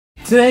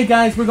Today,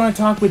 guys, we're going to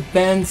talk with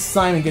Ben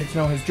Simon, get to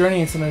know his journey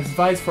and some of his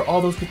advice for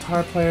all those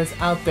guitar players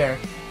out there.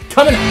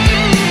 Coming up!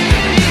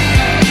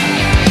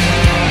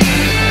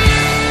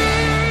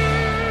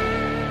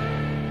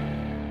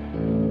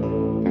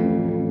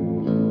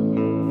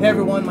 Hey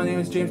everyone, my name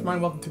is James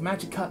Martin. Welcome to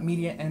Magic Cut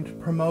Media and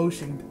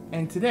Promotion.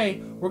 And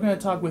today, we're going to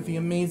talk with the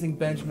amazing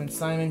Benjamin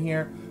Simon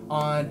here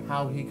on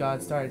how he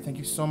got started. Thank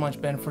you so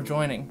much, Ben, for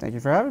joining. Thank you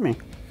for having me.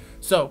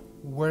 So,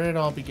 where did it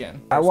all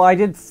begin? Well, I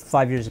did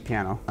 5 years of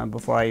piano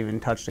before I even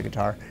touched a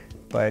guitar,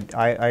 but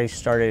I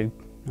started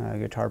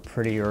guitar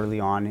pretty early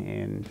on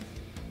in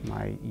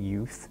my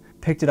youth.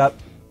 Picked it up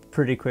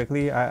pretty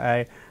quickly.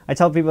 I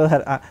tell people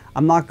that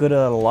I'm not good at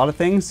a lot of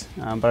things,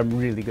 but I'm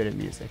really good at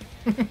music,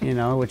 you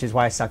know, which is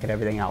why I suck at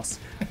everything else,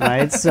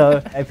 right?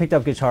 So I picked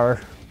up guitar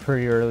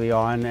pretty early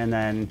on and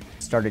then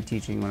started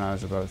teaching when I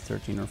was about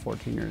 13 or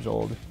 14 years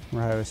old,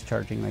 where I was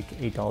charging like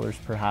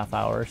 $8 per half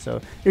hour.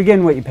 So you're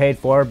getting what you paid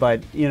for,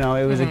 but you know,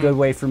 it was a good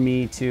way for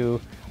me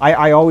to,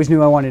 I always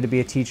knew I wanted to be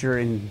a teacher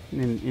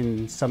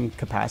in some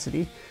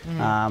capacity.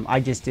 I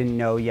just didn't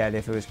know yet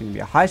if it was going to be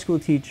a high school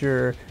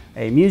teacher,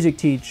 a music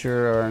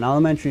teacher, or an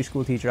elementary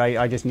school teacher.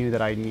 I just knew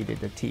that I needed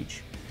to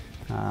teach.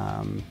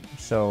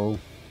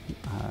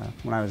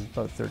 When I was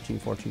about 13,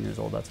 14 years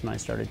old, that's when I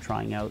started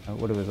trying out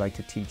what it was like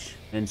to teach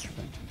an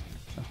instrument.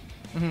 So.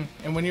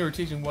 And when you were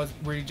teaching,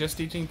 were you just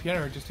teaching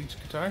piano or just teaching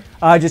guitar?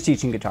 Just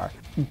teaching guitar.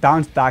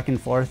 Bounced back and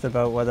forth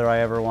about whether I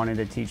ever wanted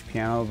to teach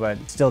piano, but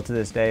still to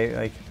this day,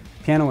 like,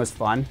 piano was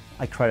fun.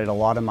 I credit a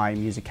lot of my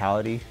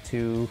musicality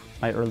to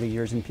my early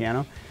years in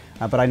piano,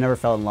 but I never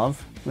fell in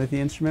love with the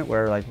instrument,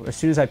 where like as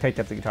soon as I picked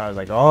up the guitar, I was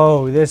like,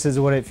 oh, this is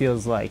what it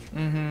feels like.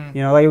 You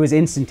know, like it was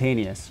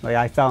instantaneous. Like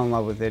I fell in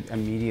love with it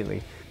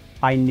immediately.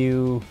 I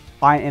know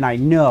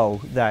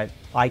that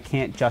I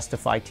can't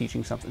justify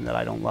teaching something that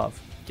I don't love.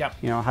 Yep.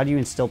 You know, how do you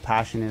instill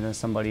passion into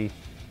somebody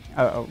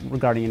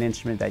regarding an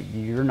instrument that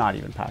you're not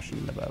even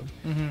passionate about?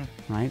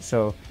 Right?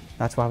 So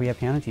that's why we have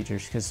piano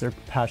teachers, because they're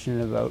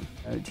passionate about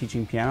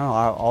teaching piano.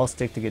 I'll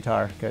stick to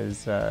guitar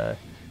because,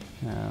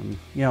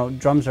 you know,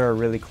 drums are a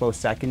really close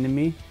second to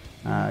me.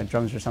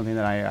 Drums are something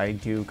that I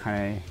do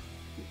kind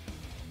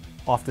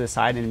of off to the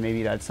side, and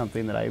maybe that's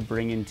something that I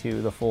bring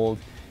into the fold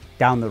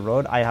down the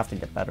road. I have to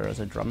get better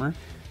as a drummer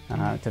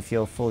to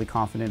feel fully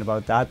confident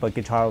about that, but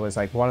guitar was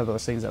like one of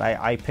those things that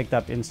I picked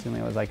up instantly.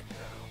 I was like,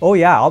 oh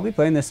yeah, I'll be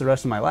playing this the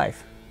rest of my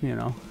life, you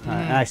know,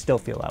 and I still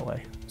feel that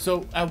way.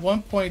 So at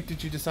one point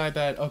did you decide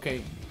that,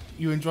 okay,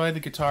 you enjoy the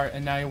guitar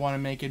and now you want to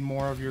make it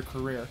more of your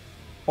career?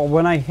 Well,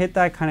 when I hit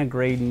that kind of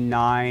grade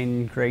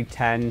 9, grade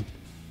 10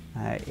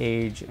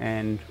 age,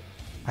 and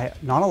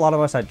not a lot of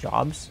us had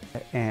jobs,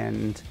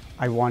 and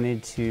I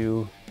wanted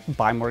to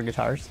buy more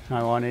guitars.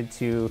 I wanted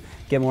to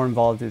get more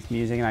involved with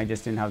music, and I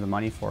just didn't have the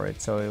money for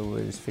it. So it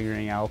was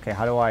figuring out, okay,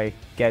 how do I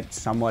get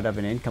somewhat of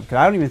an income? Because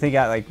I don't even think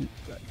at like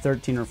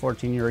 13 or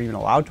 14 you're even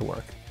allowed to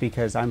work,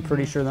 because I'm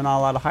pretty sure they're not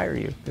allowed to hire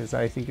you, because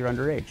I think you're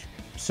underage.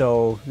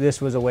 So this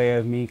was a way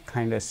of me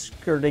kind of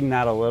skirting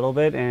that a little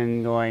bit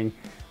and going,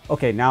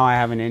 okay, now I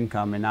have an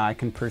income, and now I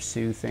can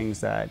pursue things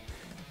that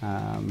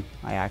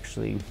I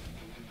actually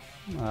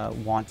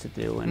want to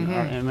do, and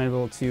I'm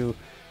able to,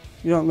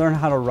 you know, learn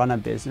how to run a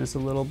business a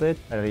little bit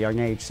at a young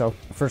age. So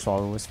first of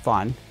all, it was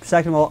fun.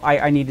 Second of all,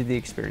 I needed the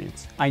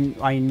experience. I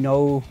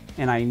know,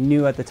 and I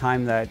knew at the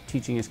time that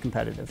teaching is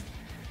competitive.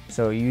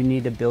 So you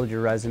need to build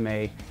your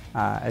resume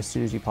as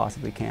soon as you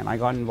possibly can. I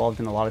got involved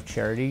in a lot of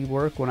charity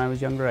work when I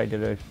was younger. I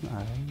did a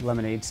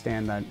lemonade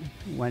stand that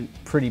went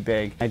pretty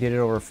big. I did it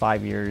over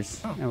 5 years.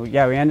 And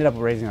yeah, we ended up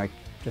raising like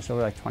just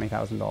over like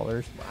 $20,000.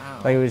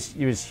 Wow. Like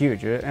it was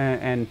huge.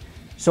 And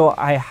so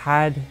I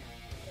had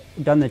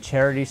done the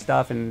charity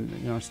stuff, and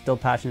you know, still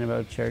passionate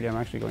about charity. I'm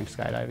actually going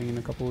skydiving in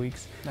a couple of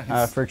weeks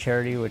for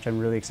charity, which I'm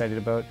really excited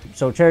about.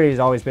 So charity has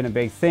always been a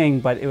big thing,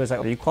 but it was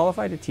like, are you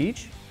qualified to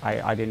teach?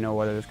 I didn't know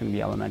whether it was going to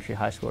be elementary,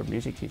 high school, or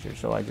music teacher,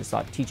 so I just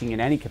thought teaching in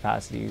any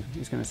capacity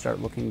is going to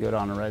start looking good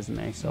on a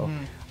resume. So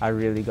I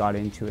really got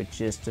into it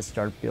just to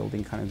start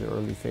building kind of the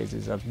early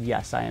phases of,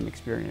 yes, I am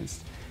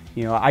experienced.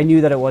 You know, I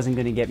knew that it wasn't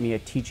going to get me a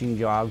teaching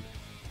job.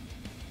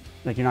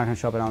 Like, you're not going to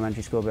show up in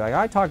elementary school and be like,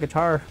 I taught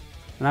guitar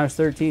when I was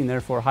 13,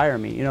 therefore hire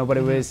me, you know, but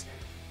it was,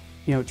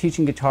 you know,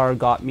 teaching guitar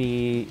got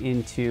me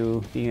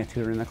into being a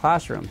tutor in the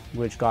classroom,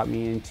 which got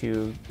me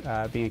into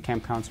being a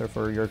camp counselor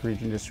for York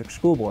Region District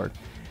School Board,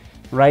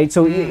 right?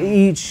 So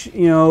each,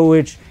 you know,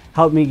 which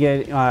helped me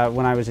get,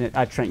 when I was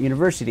at Trent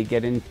University,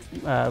 get in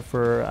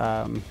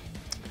for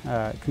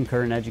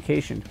concurrent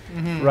education,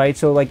 right?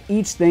 So like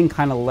each thing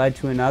kind of led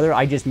to another.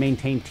 I just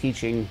maintained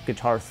teaching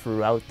guitar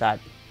throughout that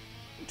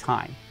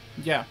time.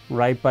 Yeah.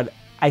 Right, but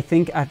I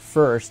think at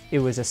first it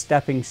was a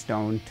stepping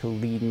stone to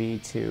lead me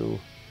to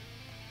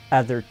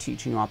other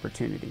teaching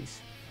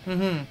opportunities.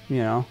 You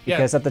know,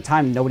 because at the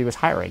time nobody was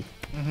hiring.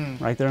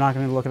 Right, they're not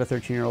going to look at a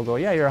 13-year-old and go,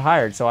 yeah, you're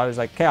hired. So I was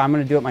like, okay, I'm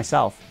going to do it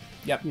myself.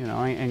 Yep. You know,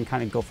 and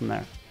kind of go from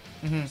there.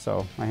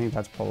 So I think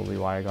that's probably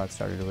why I got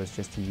started. It was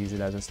just to use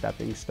it as a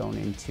stepping stone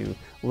into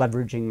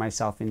leveraging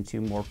myself into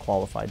more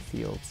qualified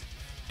fields.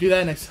 Do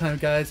that next time,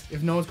 guys.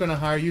 If no one's going to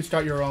hire you,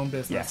 start your own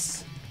business.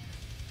 Yes.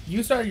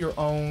 you started your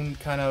own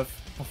kind of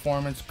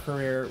performance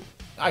career.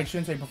 I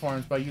shouldn't say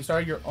performance, but you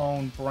started your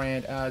own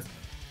brand as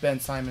Ben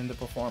Simon the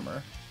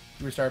Performer.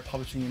 You started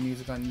publishing your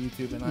music on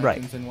YouTube and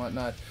iTunes and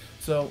whatnot.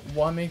 So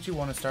what made you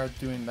want to start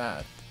doing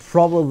that?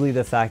 Probably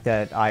the fact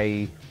that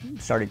I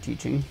started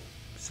teaching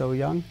so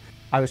young.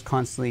 I was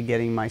constantly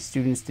getting my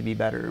students to be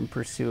better and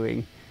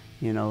pursuing,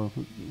 you know,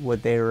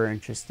 what they were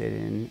interested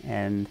in.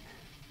 And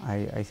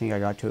I think I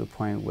got to a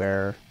point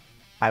where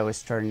I was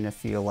starting to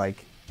feel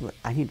like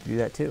I need to do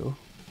that too.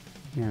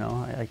 You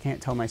know, I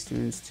can't tell my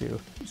students to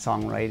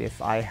songwrite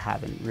if I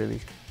haven't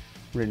really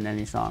written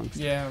any songs.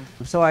 Yeah.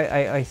 So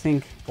I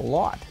think a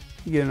lot,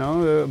 you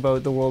know,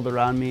 about the world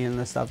around me and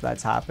the stuff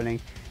that's happening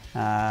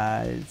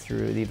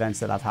through the events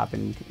that have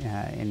happened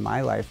in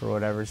my life or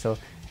whatever. So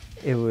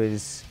it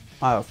was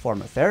a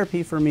form of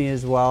therapy for me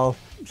as well.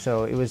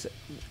 So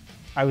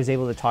I was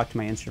able to talk to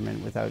my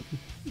instrument without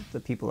the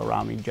people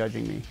around me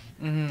judging me.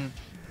 Mm-hmm.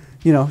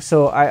 You know,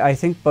 so I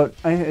think what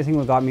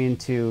got me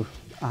into,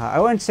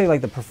 I wouldn't say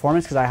like the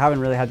performance, because I haven't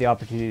really had the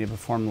opportunity to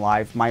perform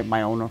live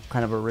my own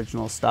kind of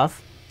original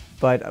stuff.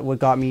 But what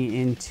got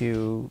me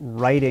into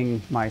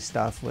writing my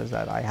stuff was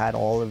that I had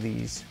all of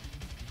these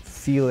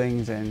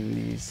feelings and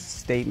these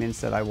statements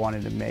that I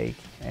wanted to make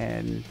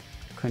and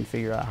couldn't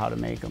figure out how to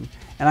make them.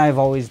 And I've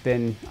always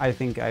been, I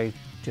think I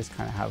just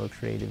kind of have a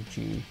creative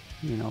gene,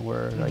 you know,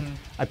 where like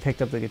I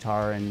picked up the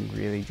guitar and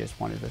really just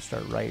wanted to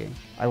start writing.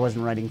 I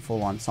wasn't writing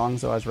full-on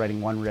songs though, I was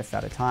writing one riff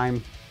at a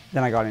time.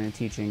 Then I got into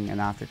teaching,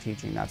 and after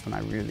teaching, that's when I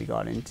really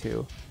got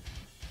into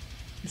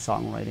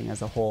songwriting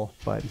as a whole.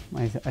 But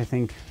I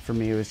think for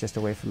me it was just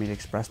a way for me to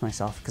express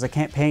myself, because I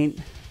can't paint,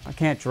 I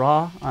can't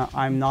draw,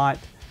 I'm not,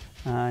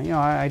 you know,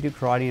 I do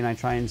karate and I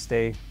try and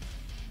stay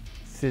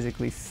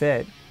physically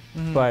fit,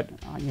 but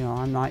you know,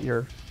 I'm not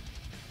your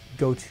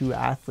go-to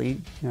athlete.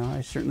 You know,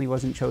 I certainly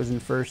wasn't chosen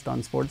first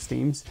on sports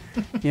teams,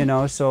 you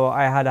know, so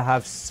I had to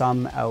have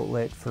some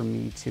outlet for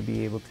me to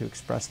be able to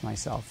express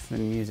myself,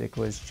 and music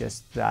was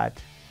just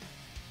that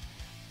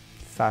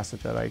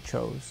facet that I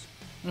chose.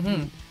 You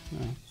know,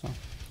 so.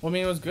 Well, I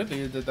mean, it was good that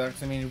you did that,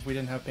 because I mean, if we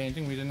didn't have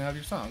painting, we didn't have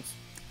your songs.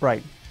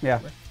 Right, yeah.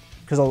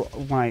 Because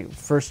when I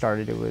first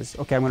started, it was,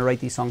 okay, I'm going to write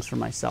these songs for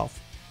myself.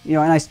 You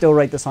know, and I still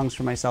write the songs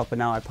for myself, but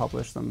now I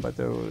publish them. But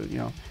there were, you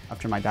know,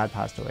 after my dad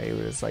passed away,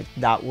 it was like,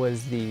 that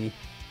was the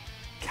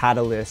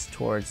catalyst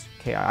towards,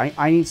 okay,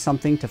 I need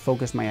something to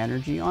focus my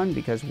energy on,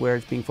 because where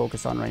it's being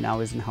focused on right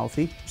now isn't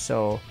healthy.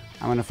 So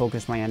I'm going to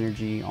focus my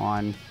energy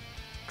on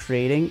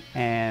creating,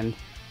 and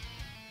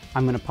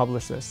I'm going to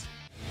publish this.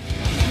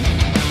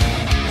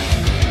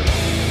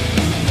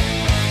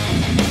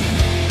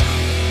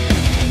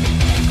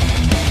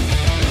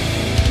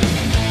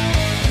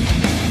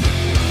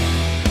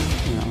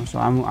 So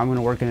I'm going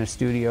to work in a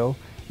studio,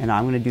 and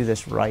I'm going to do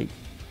this right,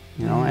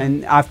 you know.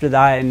 And after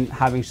that, and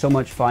having so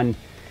much fun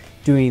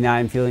doing that,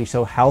 and feeling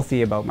so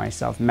healthy about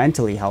myself,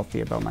 mentally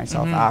healthy about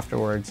myself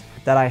afterwards,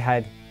 that I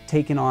had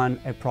taken on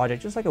a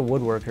project just like a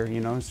woodworker, you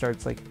know, and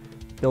starts like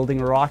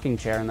building a rocking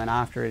chair, and then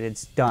after it,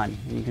 it's done,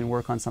 and you can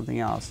work on something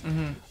else,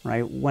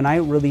 right? When I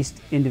released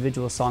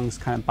individual songs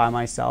kind of by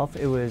myself,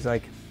 it was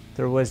like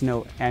there was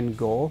no end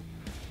goal.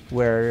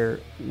 Where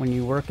when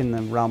you work in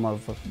the realm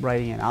of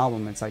writing an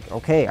album, it's like,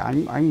 okay,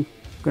 I'm going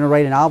to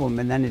write an album,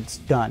 and then it's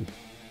done.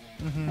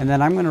 And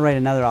then I'm going to write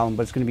another album,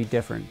 but it's going to be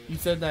different. You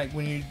said that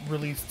when you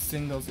released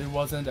singles, it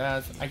wasn't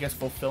as, I guess,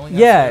 fulfilling.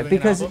 Yeah,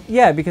 because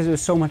it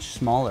was so much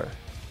smaller,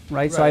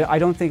 right? So I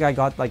don't think I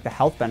got like the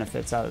health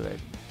benefits out of it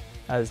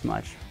as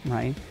much,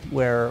 right?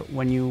 Where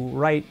when you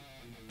write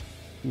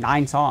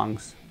 9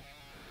 songs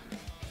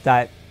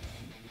that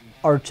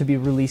are to be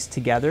released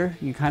together,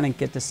 you kind of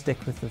get to stick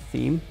with the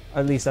theme.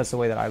 At least that's the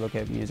way that I look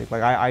at music.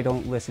 Like I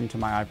don't listen to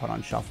my iPod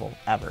on shuffle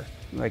ever.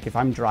 Like if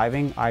I'm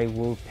driving, I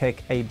will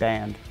pick a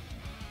band,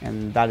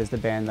 and that is the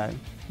band that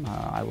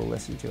I will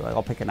listen to. Like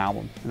I'll pick an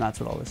album, and that's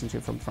what I'll listen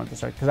to from front to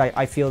start. Because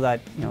I feel that,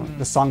 you know,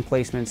 the song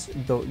placements,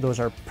 those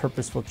are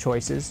purposeful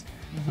choices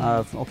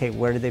of, okay,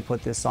 where did they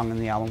put this song in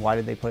the album? Why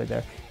did they put it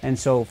there? And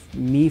so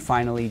me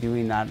finally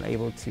doing that,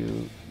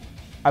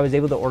 I was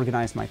able to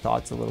organize my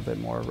thoughts a little bit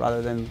more,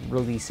 rather than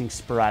releasing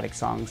sporadic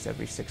songs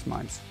every 6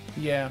 months.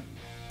 Yeah.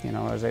 You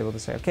know, I was able to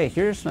say, okay,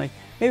 here's like,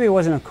 maybe it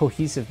wasn't a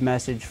cohesive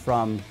message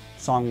from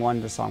song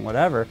 1 to song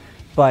whatever,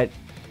 but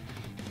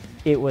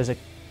it was a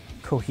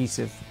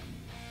cohesive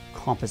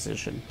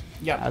composition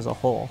as a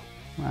whole.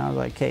 And I was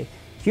like, okay,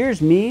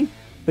 here's me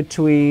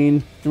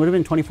between, it would have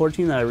been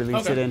 2014 that I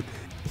released it in.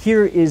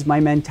 Here is my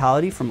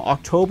mentality from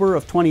October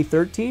of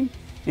 2013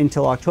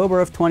 until October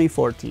of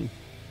 2014.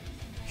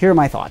 Here are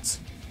my thoughts.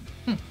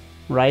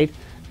 Right?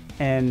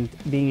 And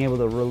being able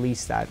to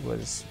release that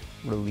was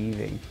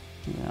relieving.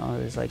 You know,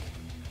 it was like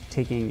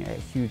taking a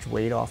huge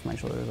weight off my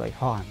shoulders. Like,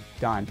 oh, I'm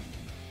done.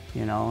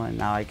 You know, and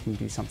now I can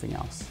do something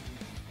else.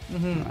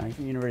 Right?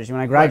 From university,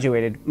 when I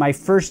graduated, my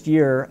first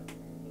year,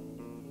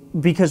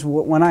 because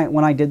when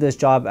I did this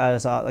job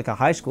as like a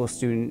high school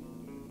student,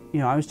 you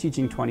know, I was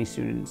teaching 20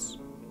 students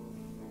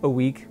a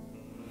week,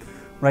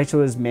 right? So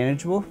it was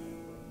manageable.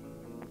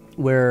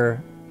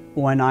 Where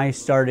when I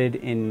started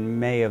in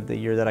May of the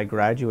year that I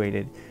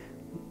graduated,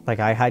 Like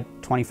I had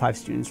 25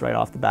 students right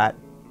off the bat,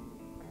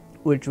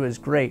 which was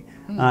great.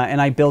 And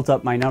I built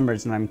up my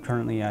numbers, and I'm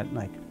currently at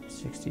like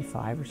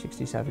 65 or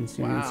 67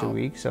 students a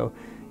week. So,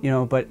 you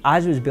know, but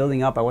as it was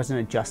building up, I wasn't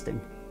adjusting.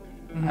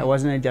 I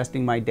wasn't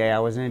adjusting my day. I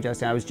wasn't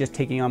adjusting. I was just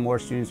taking on more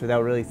students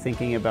without really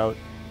thinking about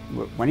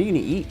when are you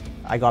going to eat.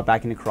 I got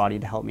back into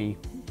karate to help me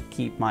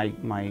keep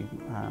my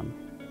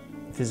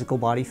physical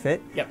body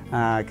fit.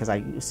 Because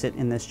I sit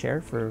in this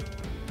chair for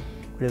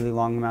really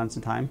long amounts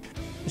of time.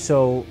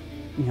 So,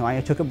 you know,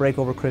 I took a break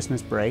over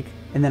Christmas break,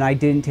 and then I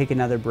didn't take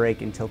another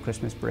break until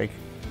Christmas break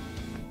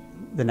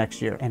the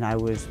next year, and I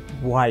was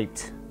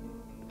wiped.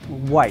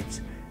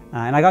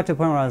 And I got to a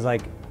point where I was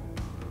like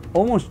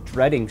almost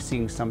dreading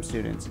seeing some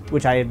students,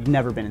 which I had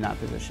never been in that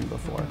position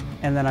before.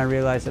 And then I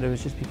realized that it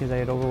was just because I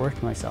had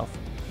overworked myself.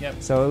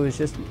 So it was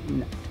just,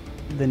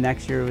 the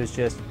next year was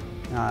just,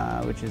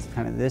 which is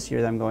kind of this year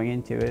that I'm going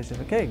into, it's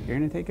just, okay, you're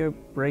gonna take a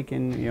break.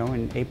 And, you know,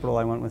 in April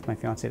I went with my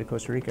fiance to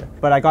Costa Rica.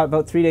 But I got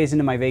about 3 days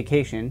into my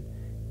vacation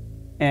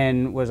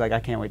and was like, I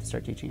can't wait to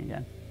start teaching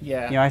again. You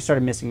know, I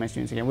started missing my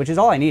students again, which is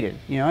all I needed.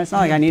 You know, it's not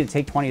like I need to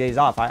take 20 days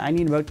off. I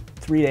need about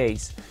 3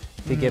 days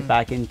to get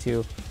back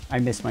into, I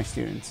miss my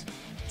students.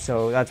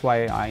 So that's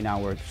why I now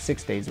work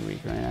 6 days a week,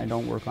 right? I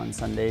don't work on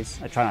Sundays.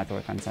 I try not to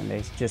work on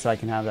Sundays, just so I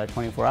can have that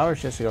 24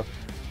 hours just to go,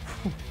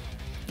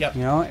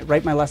 you know,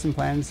 write my lesson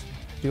plans,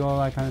 do all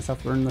that kind of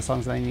stuff, learn the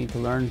songs that I need to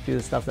learn, do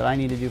the stuff that I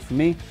need to do for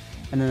me.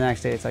 And then the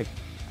next day it's like,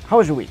 how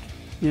was your week?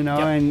 You know,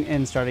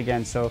 and start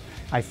again. So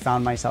I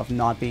found myself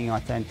not being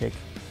authentic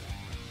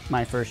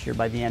my first year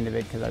by the end of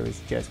it, because I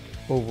was just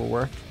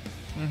overworked,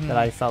 that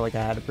I felt like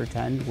I had to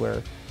pretend,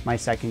 where my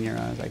second year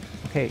I was like,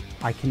 okay,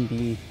 I can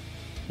be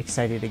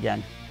excited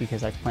again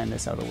because I've planned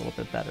this out a little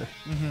bit better.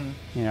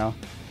 You know,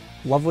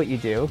 love what you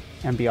do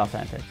and be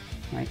authentic,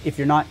 right? If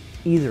you're not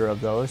either of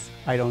those,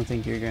 I don't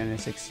think you're going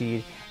to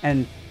succeed.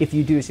 And if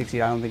you do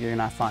succeed, I don't think you're going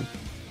to have fun.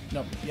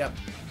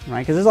 Right?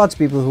 Because there's lots of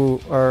people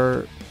who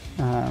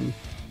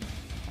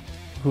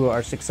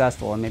are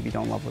successful and maybe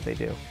don't love what they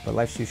do, but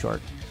life's too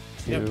short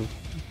to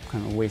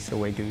kind of waste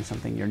away doing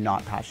something you're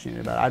not passionate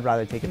about. I'd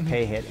rather take a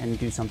pay hit and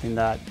do something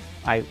that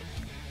I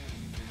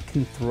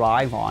can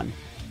thrive on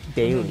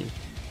daily.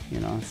 You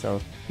know,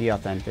 so be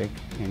authentic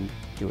and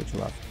do what you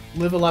love.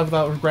 Live a life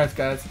without regrets,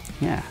 guys.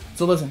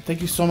 So listen,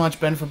 thank you so much,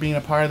 Ben, for being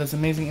a part of this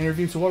amazing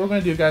interview. So what we're going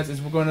to do, guys,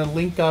 is we're going to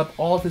link up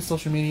all of his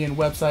social media and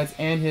websites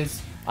and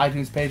his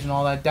iTunes page and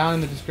all that down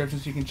in the description,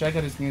 so you can check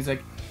out his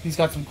music. He's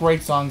got some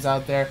great songs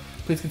out there.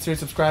 Please consider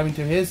subscribing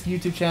to his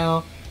YouTube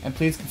channel, and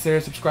please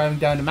consider subscribing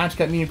down to Match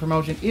Cut Media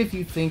Promotion if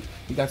you think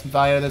you got some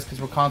value out of this,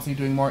 because we're constantly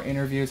doing more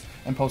interviews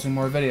and posting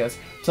more videos.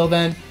 Till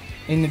then,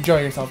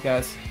 enjoy yourself,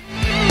 guys.